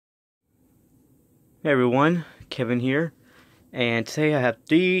Hey everyone, Kevin here, and today I have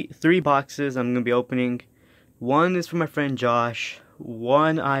three boxes I'm gonna be opening. One is from my friend Josh,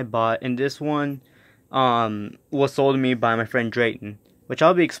 one I bought, and this one was sold to me by my friend Drayton, which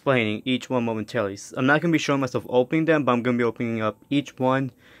I'll be explaining each one momentarily. I'm not gonna be showing myself opening them, but I'm gonna be opening up each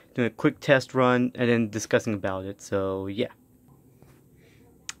one, doing a quick test run, and then discussing about it. So yeah.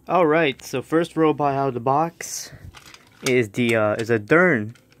 Alright, so first robot out of the box is a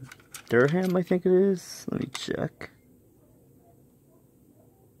Durham, I think it is. Let me check.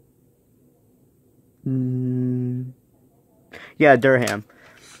 Yeah, Durham.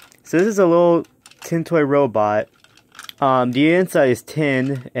 So this is a little tin toy robot. The inside is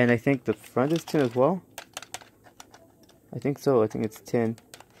tin, and I think the front is tin as well. I think so. I think it's tin.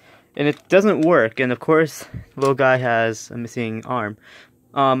 And it doesn't work, and of course, the little guy has a missing arm.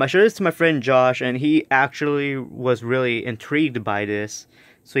 I showed this to my friend Josh, and he actually was really intrigued by this,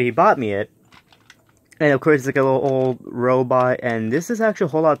 so he bought me it. And of course, it's like a little old robot, and this is actually a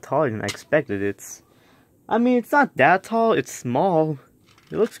whole lot taller than I expected. It's not that tall, it's small.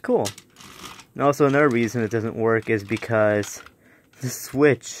 It looks cool. And also another reason it doesn't work is because the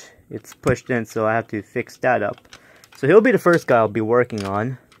switch, it's pushed in, so I have to fix that up. So he'll be the first guy I'll be working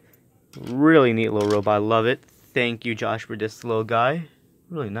on. Really neat little robot, I love it. Thank you, Josh, for this little guy.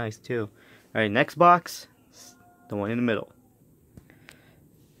 Really nice, too. Alright, next box, the one in the middle.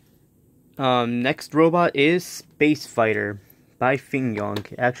 Next robot is Space Fighter by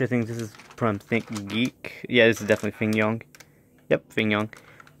Fingyong. Actually, I think this is from Think Geek. Yeah, this is definitely Fingyong. Yep, Fingyong.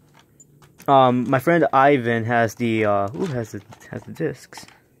 My friend Ivan has the has the discs.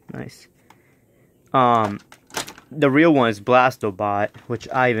 Nice. The real one is Blastobot, which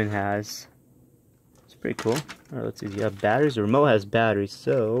Ivan has. It's pretty cool. Alright, let's see. Do you have batteries? The remote has batteries,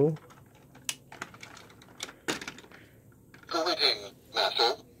 so. Greetings,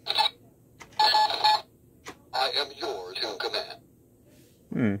 Master. I am yours to command.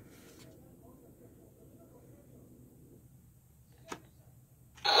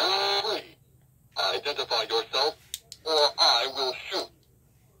 Please, identify yourself, or I will shoot.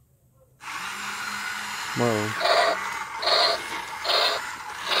 Whoa.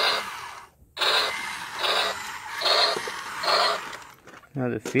 Now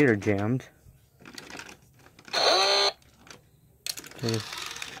the feet are jammed.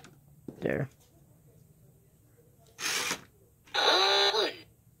 There. Please,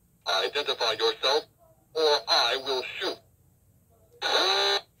 identify yourself, or I will shoot.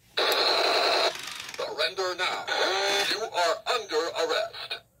 Surrender now. You are under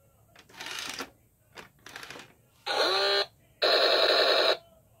arrest.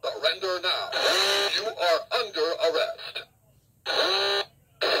 Surrender now. You are under arrest.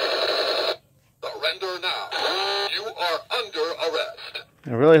 Surrender now. You are under arrest. I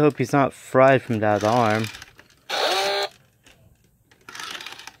really hope he's not fried from that arm.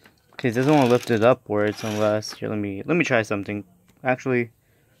 Okay, he doesn't want to lift it upwards unless... Here, let me try something. Actually...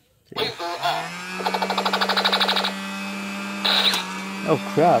 Laser on. Oh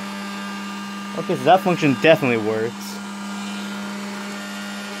crap. Okay, so that function definitely works.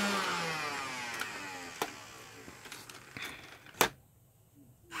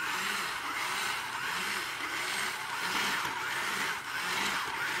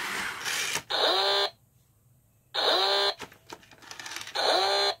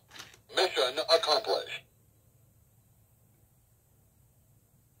 Mission accomplished.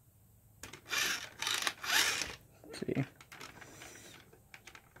 Let's see.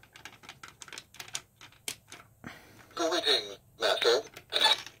 Greetings, Master.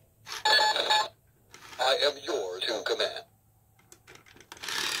 I am yours to command.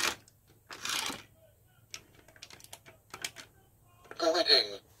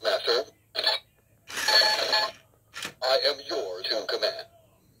 Greetings, Master. I am yours to command.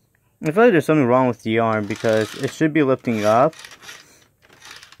 I feel like there's something wrong with the arm because it should be lifting up.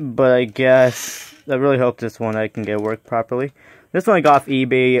 But I guess I really hope this one I can get work properly. This one I got off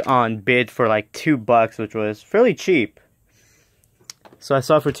eBay on bid for like $2, which was fairly cheap. So I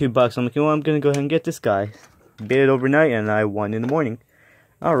saw it for $2. I'm like, you know what, I'm gonna go ahead and get this guy. Bid it overnight and I won in the morning.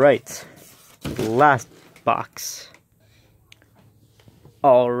 Alright. Last box.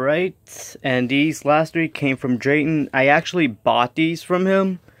 Alright. And these last three came from Drayton. I actually bought these from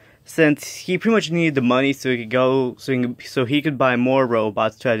him since he pretty much needed the money so he could go so he could buy more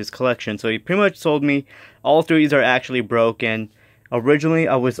robots to add his collection. So he pretty much told me all three of these are actually broken. Originally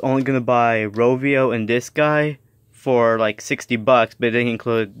I was only gonna buy Rovio and this guy for like $60, but it didn't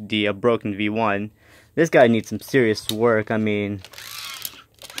include the broken V1. This guy needs some serious work. I mean,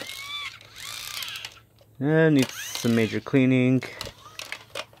 needs some major cleaning.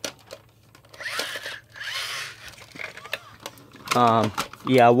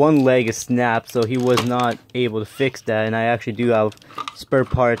 Yeah, one leg is snapped, so he was not able to fix that, and I actually do have spare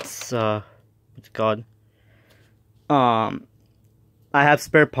parts, what's it called? I have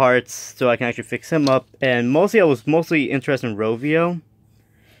spare parts, so I can actually fix him up, and I was mostly interested in Rovio,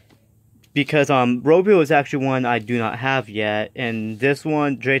 because, Rovio is actually one I do not have yet, and this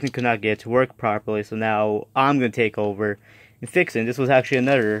one, Drayton could not get it to work properly, so now I'm gonna take over and fix it. And this was actually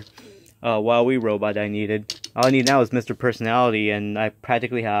another WoWie robot I needed. All I need now is Mr. Personality, and I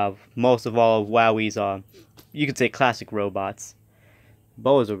practically have most of all of WoWie's, you could say classic robots.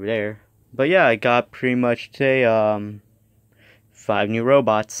 Bo is over there. But yeah, I got pretty much today, 5 new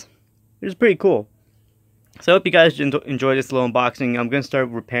robots, which is pretty cool. So I hope you guys enjoyed this little unboxing. I'm going to start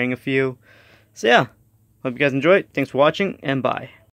repairing a few. So yeah, hope you guys enjoyed. Thanks for watching, and bye.